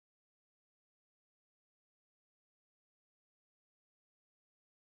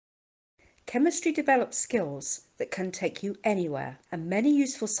Chemistry develops skills that can take you anywhere, and many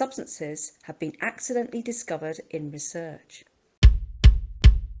useful substances have been accidentally discovered in research.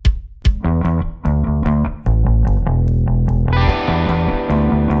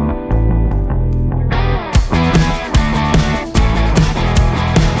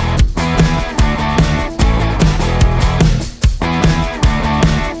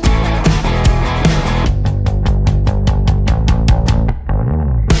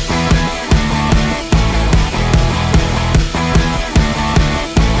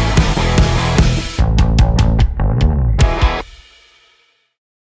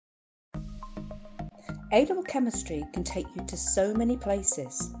 A-level chemistry can take you to so many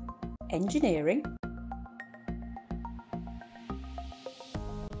places. Engineering,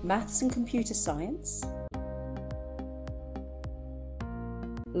 maths and computer science,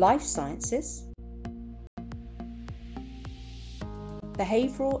 life sciences,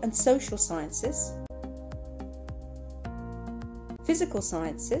 behavioural and social sciences, physical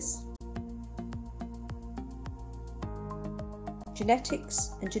sciences,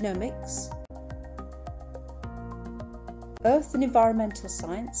 genetics and genomics, earth and environmental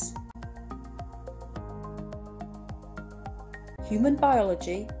science, human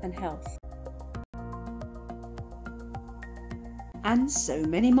biology and health, and so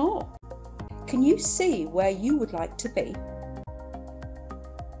many more. Can you see where you would like to be?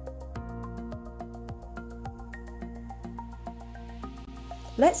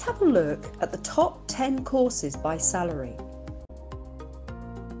 Let's have a look at the top 10 courses by salary.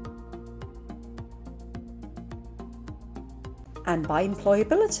 And by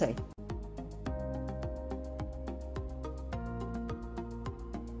employability.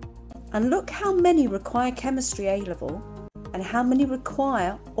 And look how many require chemistry A-level and how many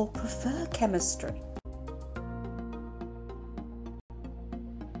require or prefer chemistry.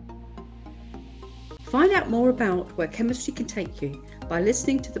 Find out more about where chemistry can take you by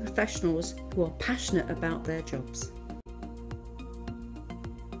listening to the professionals who are passionate about their jobs.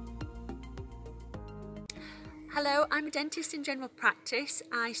 Hello, I'm a dentist in general practice.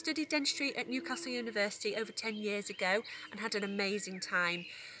 I studied dentistry at Newcastle University over 10 years ago and had an amazing time.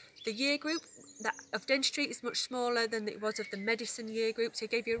 The year group of dentistry is much smaller than it was of the medicine year group, so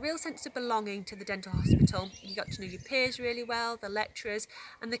it gave you a real sense of belonging to the dental hospital. You got to know your peers really well, the lecturers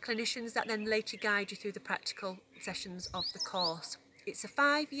and the clinicians that then later guide you through the practical sessions of the course. It's a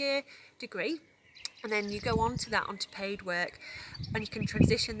 5-year degree. And then you go on to that, onto paid work, and you can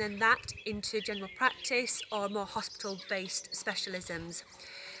transition then that into general practice or more hospital-based specialisms.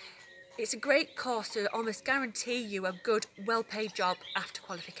 It's a great course to almost guarantee you a good, well-paid job after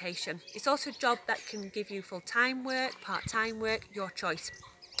qualification. It's also a job that can give you full-time work, part-time work, your choice.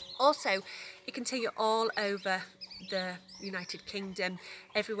 Also, it can take you all over the United Kingdom,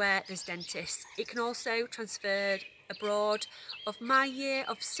 everywhere there's dentists. It can also transfer abroad. Of my year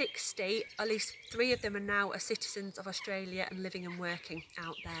of 60, at least 3 of them are now citizens of Australia and living and working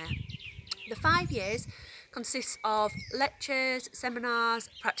out there. The 5 years consists of lectures, seminars,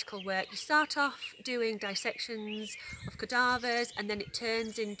 practical work. You start off doing dissections of cadavers, and then it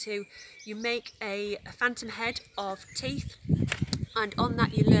turns into, you make a phantom head of teeth, and on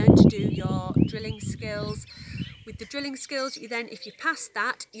that you learn to do your drilling skills. With the drilling skills, you then, if you pass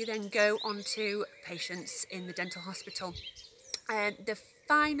that, you then go on to patients in the dental hospital. The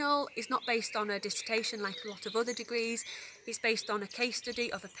final is not based on a dissertation like a lot of other degrees. It's based on a case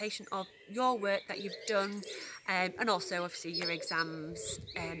study of a patient of your work that you've done, and also obviously your exams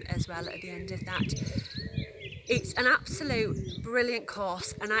as well at the end of that. It's an absolute brilliant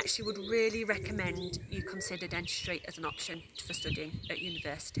course, and I actually would really recommend you consider dentistry as an option for studying at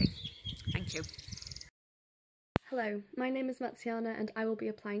university. Thank you. Hello, my name is Matsiana and I will be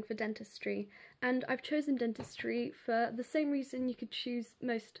applying for dentistry, and I've chosen dentistry for the same reason you could choose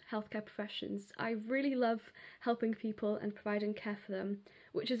most healthcare professions. I really love helping people and providing care for them,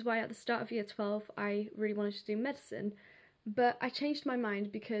 which is why at the start of year 12 I really wanted to do medicine, but I changed my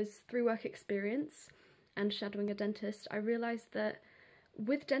mind because through work experience and shadowing a dentist I realised that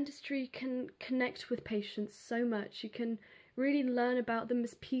with dentistry you can connect with patients so much. You can really learn about them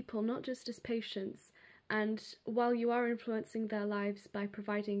as people, not just as patients. And while you are influencing their lives by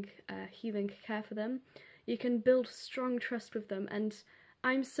providing healing care for them, you can build strong trust with them. And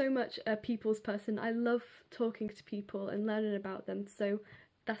I'm so much a people's person. I love talking to people and learning about them. So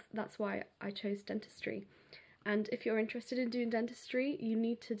that's why I chose dentistry. And if you're interested in doing dentistry, you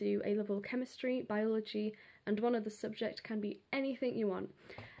need to do A-level chemistry, biology, and one other subject can be anything you want.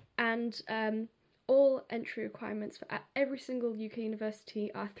 And all entry requirements for every single UK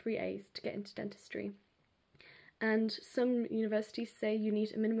university are 3 A's to get into dentistry. and some universities say you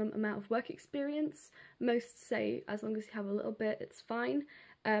need a minimum amount of work experience. Most say as long as you have a little bit, it's fine.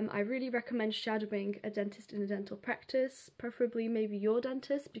 I really recommend shadowing a dentist in a dental practice, preferably maybe your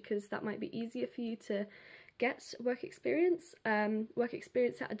dentist, because that might be easier for you to get work experience. Work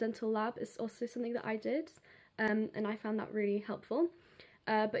experience at a dental lab is also something that I did, and I found that really helpful.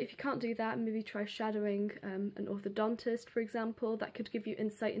 But if you can't do that, maybe try shadowing an orthodontist, for example. That could give you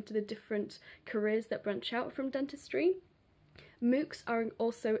insight into the different careers that branch out from dentistry. MOOCs are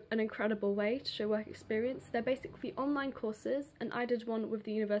also an incredible way to show work experience. They're basically online courses, and I did one with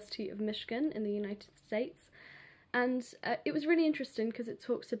the University of Michigan in the United States. And it was really interesting because it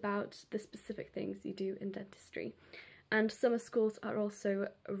talks about the specific things you do in dentistry. And summer schools are also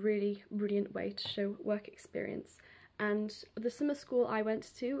a really brilliant way to show work experience. And the summer school I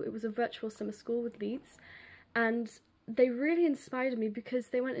went to, it was a virtual summer school with Leeds, and they really inspired me because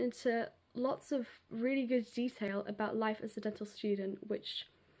they went into lots of really good detail about life as a dental student, which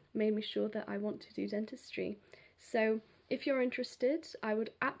made me sure that I want to do dentistry. So if you're interested, I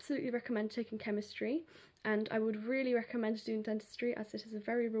would absolutely recommend taking chemistry, and I would really recommend doing dentistry as it is a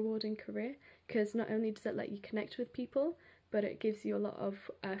very rewarding career, because not only does it let you connect with people, but it gives you a lot of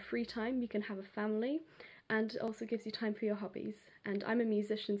free time. You can have a family, and it also gives you time for your hobbies. And I'm a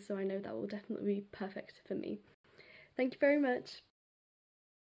musician, so I know that will definitely be perfect for me. Thank you very much.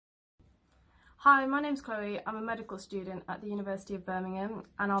 Hi, my name's Chloe. I'm a medical student at the University of Birmingham,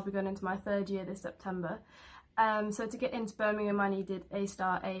 and I'll be going into my third year this September. So to get into Birmingham, I needed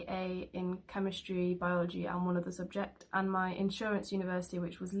A-star AA in chemistry, biology and one other subject, and my insurance university,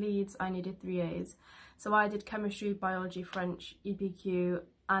 which was Leeds, I needed 3 A's. So I did chemistry, biology, French, EPQ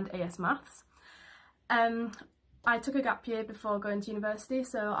and AS Maths. I took a gap year before going to university,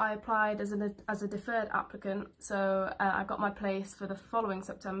 so I applied as a deferred applicant. So I got my place for the following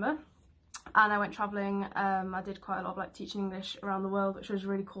September, and I went travelling. I did quite a lot of teaching English around the world, which was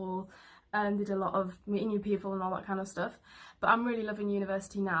really cool. Did a lot of meeting new people and all that kind of stuff. But I'm really loving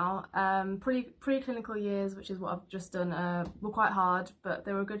university now. Pre-clinical years, which is what I've just done, were quite hard, but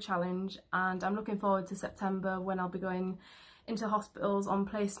they were a good challenge, and I'm looking forward to September when I'll be going into hospitals on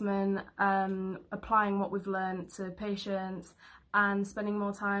placement, applying what we've learned to patients and spending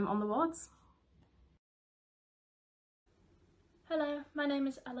more time on the wards. Hello, my name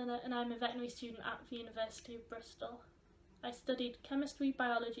is Eleanor and I'm a veterinary student at the University of Bristol. I studied chemistry,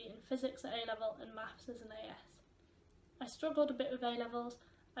 biology and physics at A-level and maths as an AS. I struggled a bit with A-levels.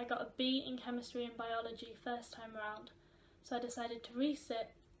 I got a B in chemistry and biology first time round, so I decided to resit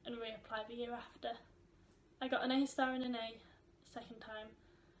and reapply the year after. I got an A-star and an A second time,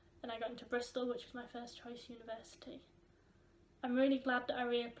 and I got into Bristol, which was my first choice university. I'm really glad that I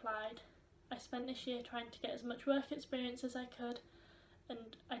reapplied. I spent this year trying to get as much work experience as I could,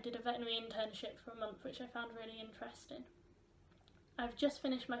 and I did a veterinary internship for a month, which I found really interesting. I've just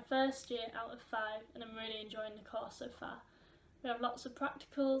finished my first year out of 5 and I'm really enjoying the course so far. We have lots of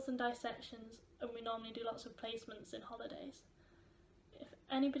practicals and dissections, and we normally do lots of placements in holidays. If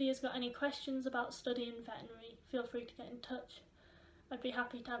anybody has got any questions about studying veterinary, feel free to get in touch. I'd be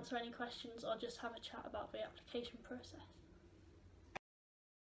happy to answer any questions or just have a chat about the application process.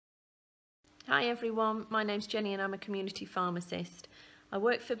 Hi everyone, my name's Jenny and I'm a community pharmacist. I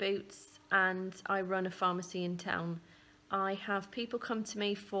work for Boots and I run a pharmacy in town. I have people come to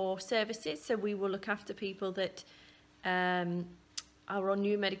me for services, so we will look after people that are on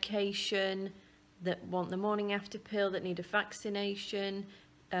new medication, that want the morning after pill, that need a vaccination,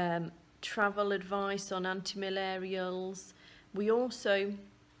 travel advice on antimalarials. We also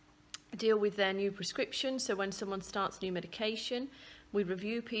deal with their new prescription, so when someone starts new medication, we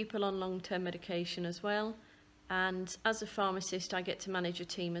review people on long-term medication as well, and as a pharmacist I get to manage a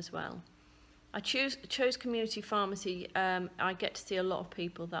team as well. I chose community pharmacy. I get to see a lot of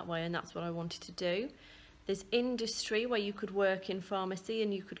people that way, and that's what I wanted to do. There's industry where you could work in pharmacy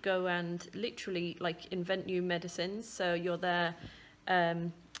and you could go and literally invent new medicines, so you're there,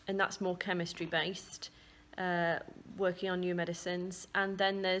 and that's more chemistry based, working on new medicines. And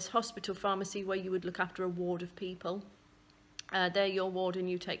then there's hospital pharmacy where you would look after a ward of people. They're your ward and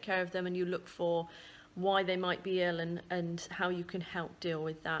you take care of them and you look for why they might be ill and how you can help deal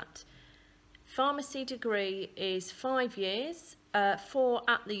with that. Pharmacy degree is 5 years, 4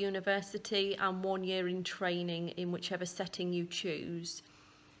 at the university and 1 year in training in whichever setting you choose.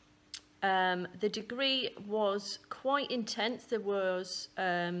 The degree was quite intense. There was,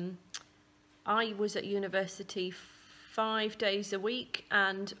 I was at university 5 days a week,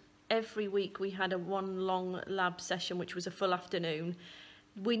 and every week we had one long lab session, which was a full afternoon.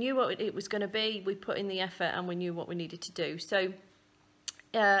 We knew what it was going to be, we put in the effort and we knew what we needed to do. So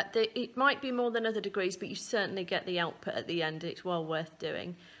it might be more than other degrees, but you certainly get the output at the end. It's well worth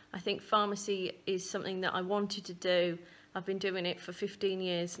doing. I think pharmacy is something that I wanted to do. I've been doing it for 15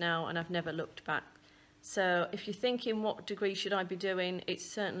 years now and I've never looked back. So if you're thinking what degree should I be doing, it's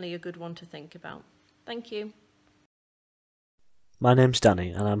certainly a good one to think about. Thank you. My name's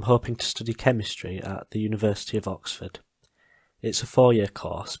Danny and I'm hoping to study chemistry at the University of Oxford. It's a 4-year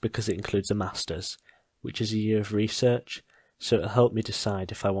course because it includes a master's, which is a year of research, so it'll help me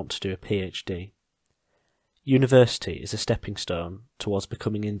decide if I want to do a PhD. University is a stepping stone towards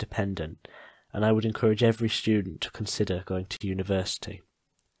becoming independent, and I would encourage every student to consider going to university.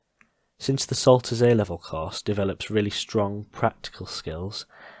 Since the Salters A-level course develops really strong practical skills,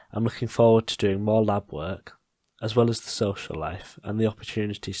 I'm looking forward to doing more lab work, as well as the social life and the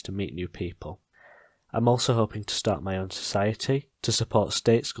opportunities to meet new people. I'm also hoping to start my own society to support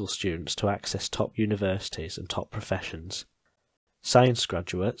state school students to access top universities and top professions. Science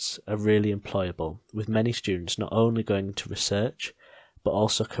graduates are really employable, with many students not only going into research, but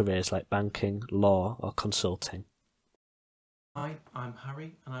also careers like banking, law or consulting. Hi, I'm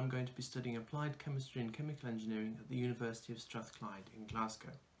Harry and I'm going to be studying applied chemistry and chemical engineering at the University of Strathclyde in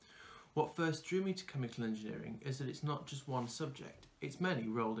Glasgow. What first drew me to chemical engineering is that it's not just one subject, it's many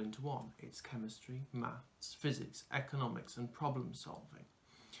rolled into one. It's chemistry, maths, physics, economics and problem solving.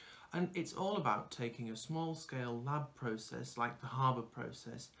 And it's all about taking a small-scale lab process like the Harbour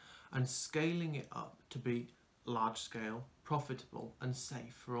process and scaling it up to be large-scale, profitable and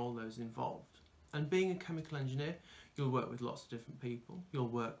safe for all those involved. And being a chemical engineer, you'll work with lots of different people. You'll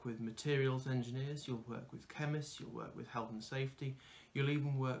work with materials engineers, you'll work with chemists, you'll work with health and safety, you'll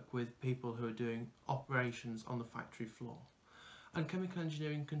even work with people who are doing operations on the factory floor. And chemical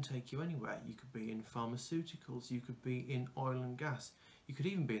engineering can take you anywhere. You could be in pharmaceuticals, you could be in oil and gas, you could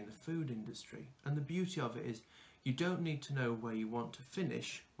even be in the food industry. And the beauty of it is you don't need to know where you want to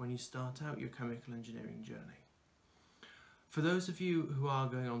finish when you start out your chemical engineering journey. For those of you who are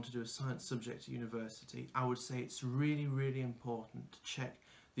going on to do a science subject at university, I would say it's really, really important to check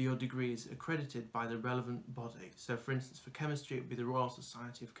that your degree is accredited by the relevant body. So for instance, for chemistry, it would be the Royal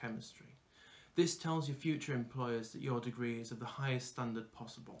Society of Chemistry. This tells your future employers that your degree is of the highest standard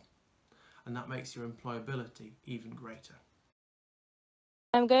possible, and that makes your employability even greater.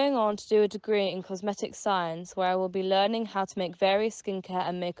 I'm going on to do a degree in cosmetic science where I will be learning how to make various skincare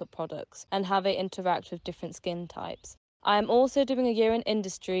and makeup products and how they interact with different skin types. I am also doing a year in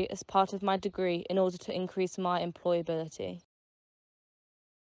industry as part of my degree in order to increase my employability.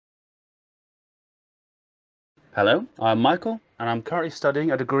 Hello, I'm Michael and I'm currently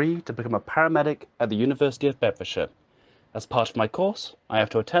studying a degree to become a paramedic at the University of Bedfordshire. As part of my course, I have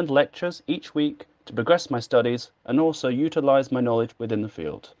to attend lectures each week to progress my studies and also utilise my knowledge within the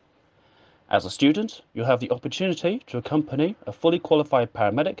field. As a student, you'll have the opportunity to accompany a fully qualified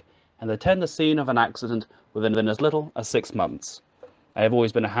paramedic and attend the scene of an accident within as little as 6 months. I have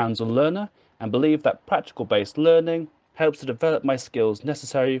always been a hands-on learner and believe that practical-based learning helps to develop my skills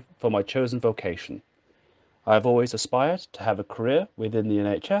necessary for my chosen vocation. I have always aspired to have a career within the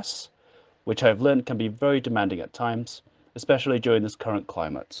NHS, which I have learned can be very demanding at times, especially during this current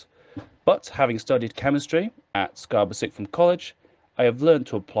climate. But having studied chemistry at Scarborough Sixth Form College, I have learned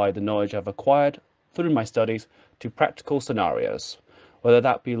to apply the knowledge I've acquired through my studies to practical scenarios, whether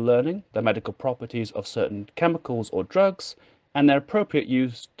that be learning the medical properties of certain chemicals or drugs and their appropriate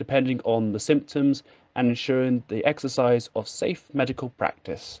use depending on the symptoms and ensuring the exercise of safe medical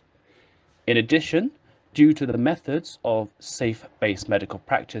practice. In addition, due to the methods of safe-based medical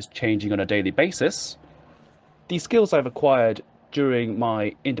practice changing on a daily basis, the skills I've acquired during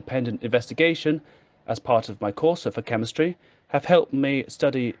my independent investigation as part of my course for chemistry have helped me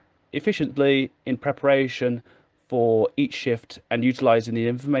study efficiently in preparation for each shift and utilising the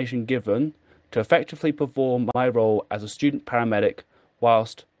information given to effectively perform my role as a student paramedic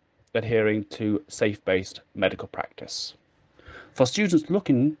whilst adhering to safe-based medical practice. For students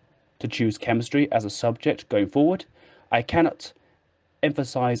looking to choose chemistry as a subject going forward, I cannot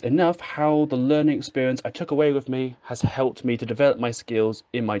emphasize enough how the learning experience I took away with me has helped me to develop my skills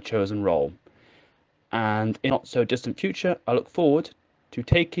in my chosen role. And in not so distant future, I look forward to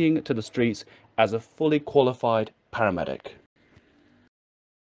taking to the streets as a fully qualified paramedic.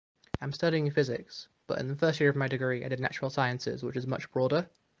 I'm studying physics, but in the first year of my degree I did natural sciences, which is much broader.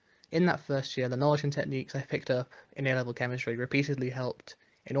 In that first year, the knowledge and techniques I picked up in A-level chemistry repeatedly helped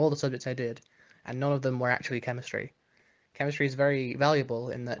in all the subjects I did, and none of them were actually chemistry. Chemistry is very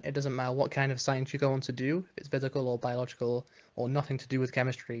valuable in that it doesn't matter what kind of science you go on to do, if it's physical or biological or nothing to do with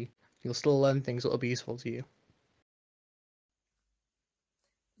chemistry, you'll still learn things that will be useful to you.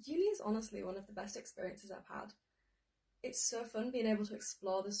 Uni is honestly one of the best experiences I've had. It's so fun being able to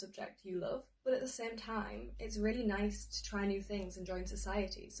explore the subject you love, but at the same time, it's really nice to try new things and join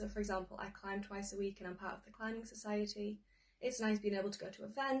society. So for example, I climb twice a week and I'm part of the climbing society. It's nice being able to go to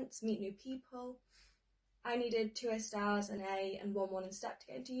events, meet new people. I needed 2 A-stars, an A and 1-1 in STEP to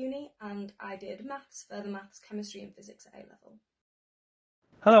get into uni, and I did maths, further maths, chemistry and physics at A-level.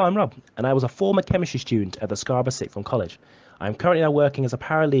 Hello, I'm Rob, and I was a former chemistry student at the Scarborough Sixth Form College. I am currently now working as a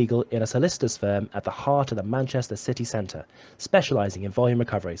paralegal in a solicitor's firm at the heart of the Manchester city centre, specialising in volume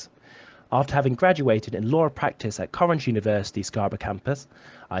recoveries. After having graduated in law practice at Coventry University Scarborough campus,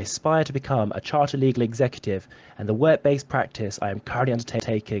 I aspire to become a chartered legal executive, and the work-based practice I am currently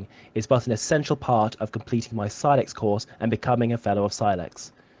undertaking is but an essential part of completing my Silex course and becoming a fellow of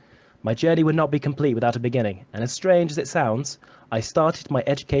Silex. My journey would not be complete without a beginning, and as strange as it sounds, I started my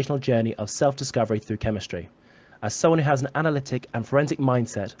educational journey of self-discovery through chemistry. As someone who has an analytic and forensic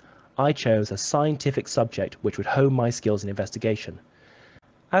mindset, I chose a scientific subject which would hone my skills in investigation.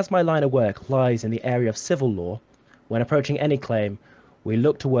 As my line of work lies in the area of civil law, when approaching any claim, we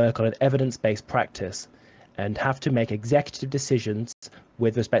look to work on an evidence-based practice and have to make executive decisions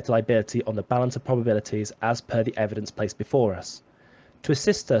with respect to liability on the balance of probabilities as per the evidence placed before us. To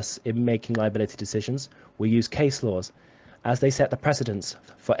assist us in making liability decisions, we use case laws, as they set the precedents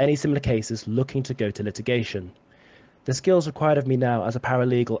for any similar cases looking to go to litigation. The skills required of me now as a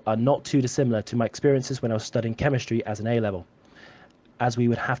paralegal are not too dissimilar to my experiences when I was studying chemistry as an A-level, as we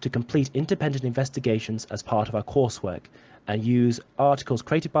would have to complete independent investigations as part of our coursework and use articles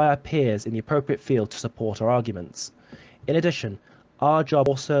created by our peers in the appropriate field to support our arguments. In addition, our job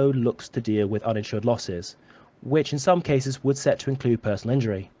also looks to deal with uninsured losses, which in some cases would set to include personal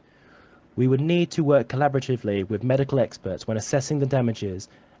injury. We would need to work collaboratively with medical experts when assessing the damages,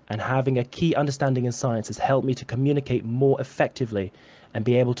 and having a key understanding in science has helped me to communicate more effectively and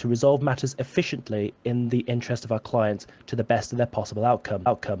be able to resolve matters efficiently in the interest of our clients to the best of their possible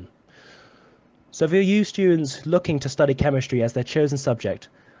outcome. So for you students looking to study chemistry as their chosen subject,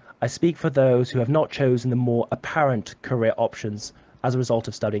 I speak for those who have not chosen the more apparent career options as a result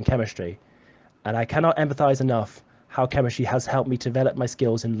of studying chemistry. And I cannot empathise enough how chemistry has helped me develop my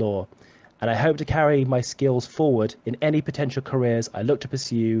skills in law, and I hope to carry my skills forward in any potential careers I look to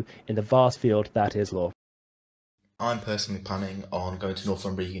pursue in the vast field that is law. I'm personally planning on going to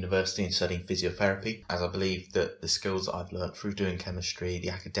Northumbria University and studying physiotherapy, as I believe that the skills that I've learnt through doing chemistry, the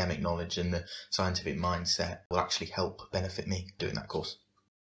academic knowledge and the scientific mindset will actually help benefit me doing that course.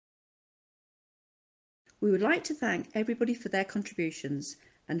 We would like to thank everybody for their contributions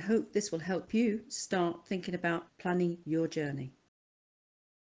and hope this will help you start thinking about planning your journey.